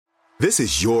This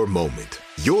is your moment,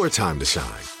 your time to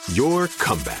shine, your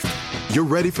comeback. You're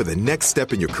ready for the next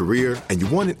step in your career, and you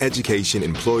want an education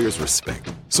employers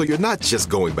respect. So you're not just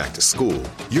going back to school,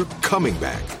 you're coming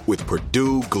back with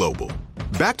Purdue Global.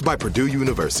 Backed by Purdue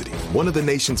University, one of the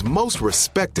nation's most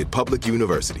respected public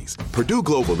universities, Purdue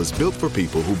Global is built for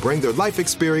people who bring their life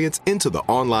experience into the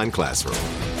online classroom.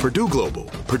 Purdue Global,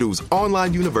 Purdue's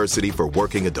online university for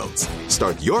working adults.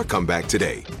 Start your comeback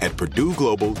today at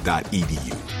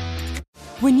purdueglobal.edu.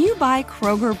 When you buy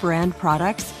Kroger brand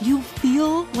products, you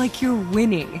feel like you're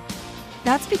winning.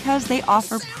 That's because they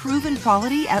offer proven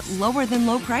quality at lower than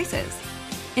low prices.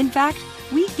 In fact,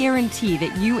 we guarantee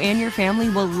that you and your family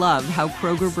will love how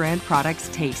Kroger brand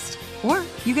products taste, or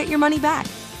you get your money back.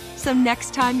 So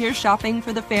next time you're shopping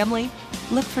for the family,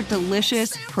 look for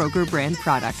delicious Kroger brand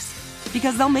products,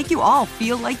 because they'll make you all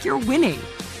feel like you're winning.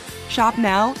 Shop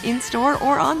now, in-store,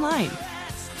 or online.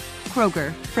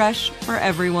 Kroger, fresh for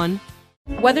everyone.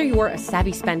 Whether you're a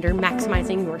savvy spender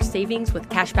maximizing your savings with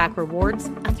cashback rewards,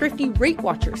 a thrifty rate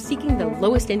watcher seeking the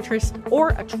lowest interest, or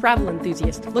a travel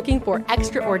enthusiast looking for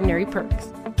extraordinary perks,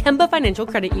 Kemba Financial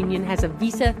Credit Union has a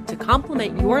visa to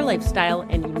complement your lifestyle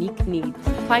and unique needs.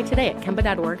 Apply today at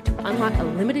Kemba.org to unlock a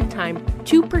limited-time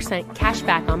 2% cash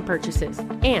back on purchases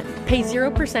and pay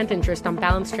 0% interest on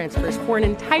balance transfers for an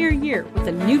entire year with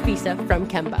a new visa from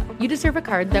Kemba. You deserve a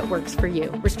card that works for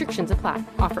you. Restrictions apply.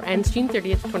 Offer ends June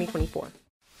 30th, 2024.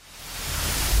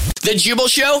 The Jubal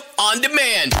Show on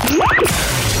demand.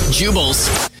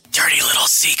 Jubal's dirty little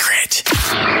secret.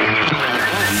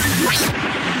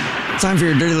 Time for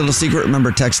your dirty little secret.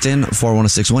 Remember, text in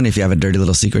 41061. If you have a dirty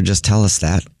little secret, just tell us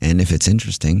that. And if it's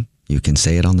interesting, you can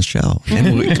say it on the show.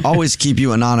 And we always keep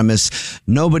you anonymous.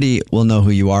 Nobody will know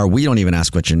who you are. We don't even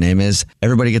ask what your name is.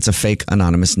 Everybody gets a fake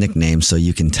anonymous nickname, so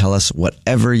you can tell us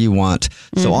whatever you want.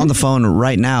 So on the phone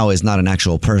right now is not an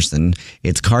actual person.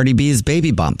 It's Cardi B's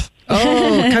baby bump.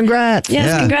 Oh, congrats.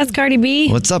 Yes, congrats, Cardi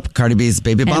B. What's up, Cardi B's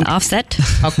baby bump? And Offset. Hey,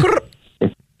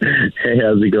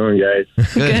 how's it going, guys?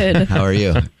 Good. How are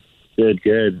you? Good.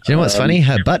 Do you know what's funny?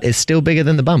 Her butt is still bigger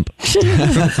than the bump.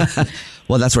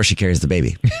 Well, that's where she carries the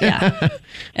baby. Yeah.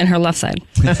 And her left side.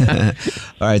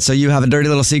 All right. So you have a dirty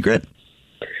little secret?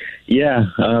 Yeah.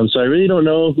 So I really don't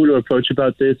know who to approach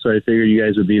about this, so I figured you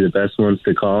guys would be the best ones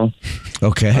to call.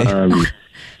 Okay.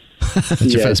 That's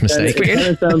your first mistake.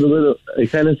 It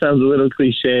kind of sounds a little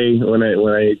cliche when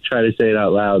I try to say it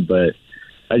out loud, but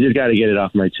I just got to get it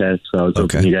off my chest. So I was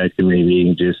hoping you guys could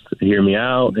maybe just hear me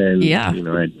out. And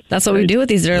that's what we do with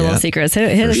these dirty little secrets.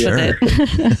 Hit us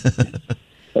with it.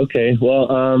 Okay.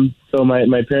 Well, so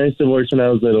my parents divorced when I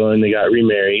was little, and they got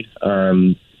remarried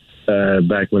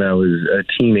back when I was a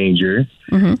teenager.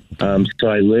 Mm-hmm. So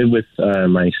I lived with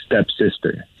my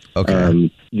stepsister. Okay.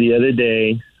 The other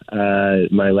day,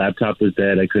 my laptop was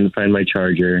dead. I couldn't find my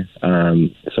charger.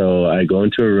 So I go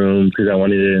into a room because I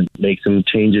wanted to make some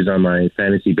changes on my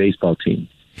fantasy baseball team.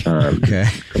 Okay.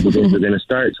 A couple games were going to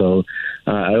start. So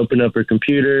I opened up her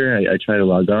computer. I tried to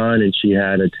log on, and she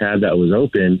had a tab that was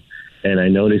open, and I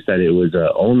noticed that it was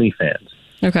OnlyFans.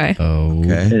 Okay.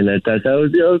 Okay. And I thought that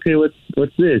was, okay, what's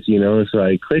this? So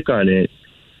I click on it,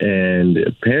 and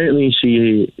apparently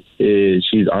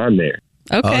she's on there.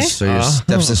 Okay. Oh, so your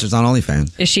stepsister's on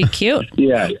OnlyFans. Is she cute?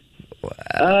 Yeah.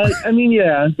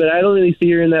 Yeah, but I don't really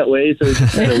see her in that way, so it's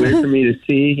just kind of weird for me to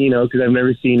see, because I've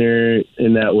never seen her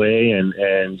in that way,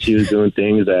 and she was doing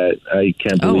things that I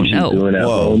can't believe she's doing at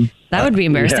home. That would be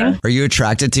embarrassing. Yeah. Are you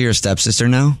attracted to your stepsister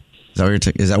now?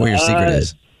 Is that what your secret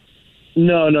is?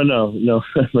 No.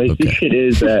 My secret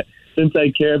is that since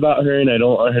I care about her and I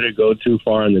don't want her to go too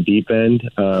far on the deep end,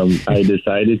 I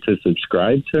decided to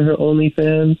subscribe to her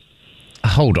OnlyFans.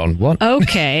 Hold on, what?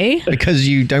 Okay. Because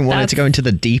you don't want her to go into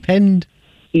the deep end?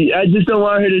 I just don't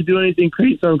want her to do anything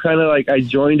crazy, so I'm kind of like, I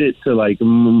joined it to I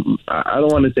don't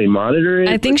want to say monitor it.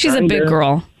 I think she's a big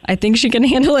girl. I think she can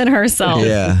handle it herself.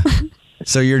 Yeah.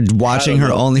 So you're watching her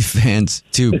OnlyFans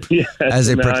as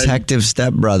a protective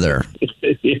stepbrother.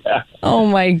 Yeah. Oh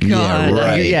my God. Yeah,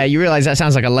 right. Yeah, you realize that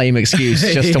sounds like a lame excuse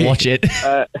just to watch it.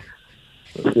 Yeah.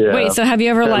 Wait, so have you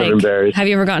ever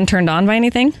gotten turned on by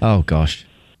anything? Oh gosh.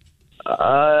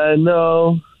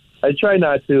 No. I try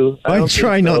not to. I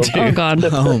try not to. Oh God.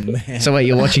 Oh man. So wait,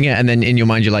 you're watching it and then in your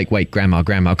mind you're like, wait, grandma.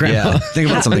 Yeah, think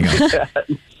about something else.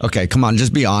 Okay, come on,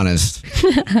 just be honest.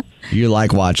 You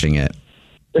like watching it.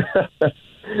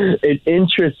 It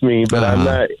interests me, but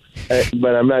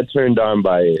I'm not turned on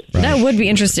by it. Right. That would be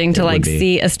interesting to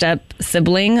see a step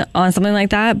sibling on something like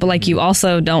that, but you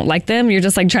also don't like them. You're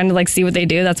just trying to see what they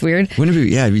do. That's weird. Wouldn't it be?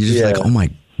 Yeah, you're just oh my.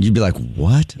 You'd be like,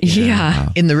 what? Yeah.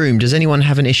 In the room, does anyone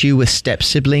have an issue with step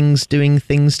siblings doing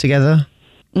things together?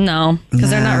 No, because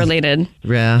they're not related.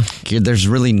 Yeah. There's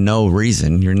really no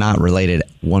reason. You're not related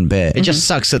one bit. It just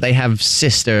sucks that they have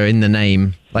sister in the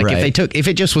name. Like Right. if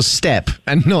it just was step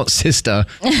and not sister,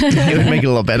 it would make it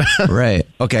a lot better. Right.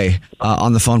 Okay.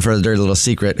 On the phone for a dirty little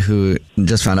secret who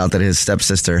just found out that his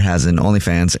stepsister has an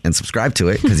OnlyFans and subscribed to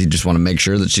it because he just want to make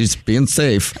sure that she's being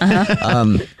safe.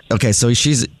 Okay. So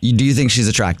do you think she's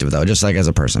attractive though? Just like as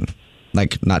a person?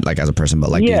 Like, not like as a person, but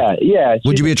like. Yeah.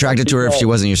 Would you be attracted to her if she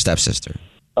wasn't your stepsister?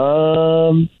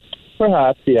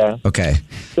 Perhaps, yeah. Okay.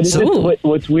 But it's just,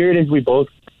 what's weird is we're both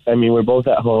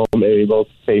at home and we both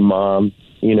say mom,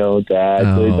 dad.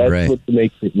 So that's what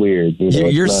makes it weird.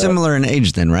 You're similar in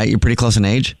age then, right? You're pretty close in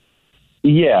age?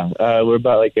 Yeah. We're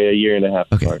about like a year and a half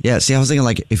apart. Yeah. See, I was thinking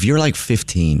like if you're like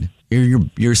 15,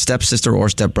 your stepsister or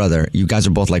stepbrother, you guys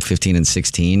are both like 15 and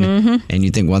 16, and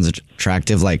you think one's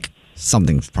attractive, like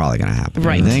something's probably going to happen.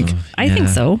 Right. You think? I think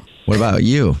so. What about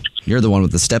you? You're the one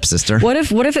with the stepsister. What if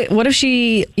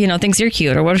she, thinks you're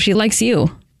cute, or what if she likes you?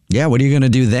 Yeah, what are you going to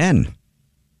do then?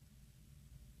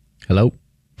 Hello?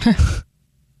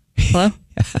 Hello?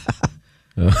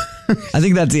 I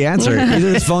think that's the answer.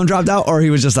 Either his phone dropped out or he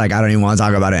was just like, I don't even want to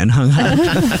talk about it and hung up.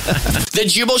 The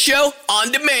Jubal Show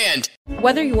on demand.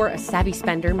 Whether you're a savvy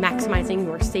spender maximizing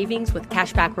your savings with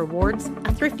cashback rewards,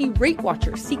 a thrifty rate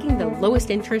watcher seeking the lowest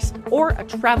interest, or a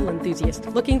travel enthusiast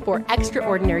looking for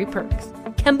extraordinary perks,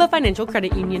 Kemba Financial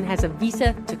Credit Union has a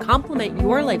visa to complement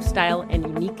your lifestyle and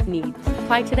unique needs.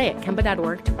 Apply today at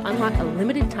Kemba.org to unlock a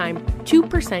limited time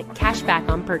 2% cash back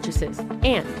on purchases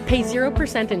and pay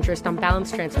 0% interest on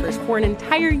balance transfers for an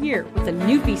entire year with a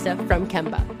new visa from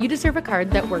Kemba. You deserve a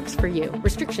card that works for you.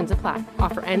 Restrictions apply.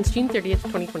 Offer ends June 30th,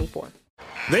 2024.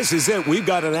 This is it. We've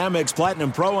got an Amex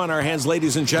Platinum Pro on our hands,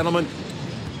 ladies and gentlemen.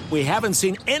 We haven't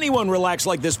seen anyone relax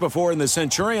like this before in the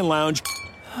Centurion Lounge.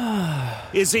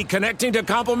 Is he connecting to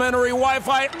complimentary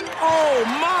Wi-Fi? Oh,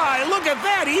 my. Look at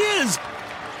that. He is.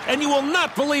 And you will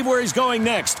not believe where he's going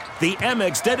next. The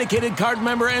Amex dedicated card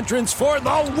member entrance for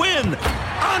the win.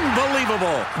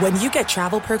 Unbelievable. When you get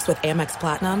travel perks with Amex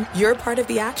Platinum, you're part of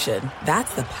the action.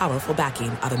 That's the powerful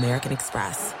backing of American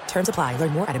Express. Terms apply.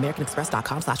 Learn more at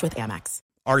americanexpress.com/withAmex.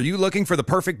 Are you looking for the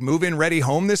perfect move-in ready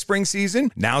home this spring season?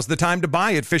 Now's the time to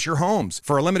buy at Fisher Homes.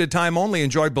 For a limited time only,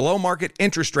 enjoy below-market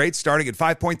interest rates starting at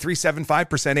 5.375%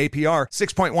 APR,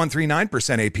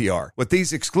 6.139% APR. With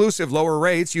these exclusive lower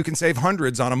rates, you can save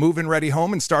hundreds on a move-in ready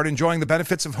home and start enjoying the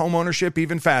benefits of home ownership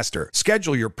even faster.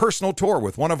 Schedule your personal tour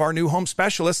with one of our new home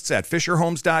specialists at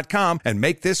FisherHomes.com and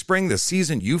make this spring the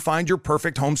season you find your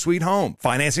perfect home sweet home.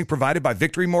 Financing provided by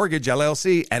Victory Mortgage,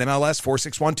 LLC, NMLS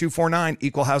 461249,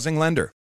 Equal Housing Lender.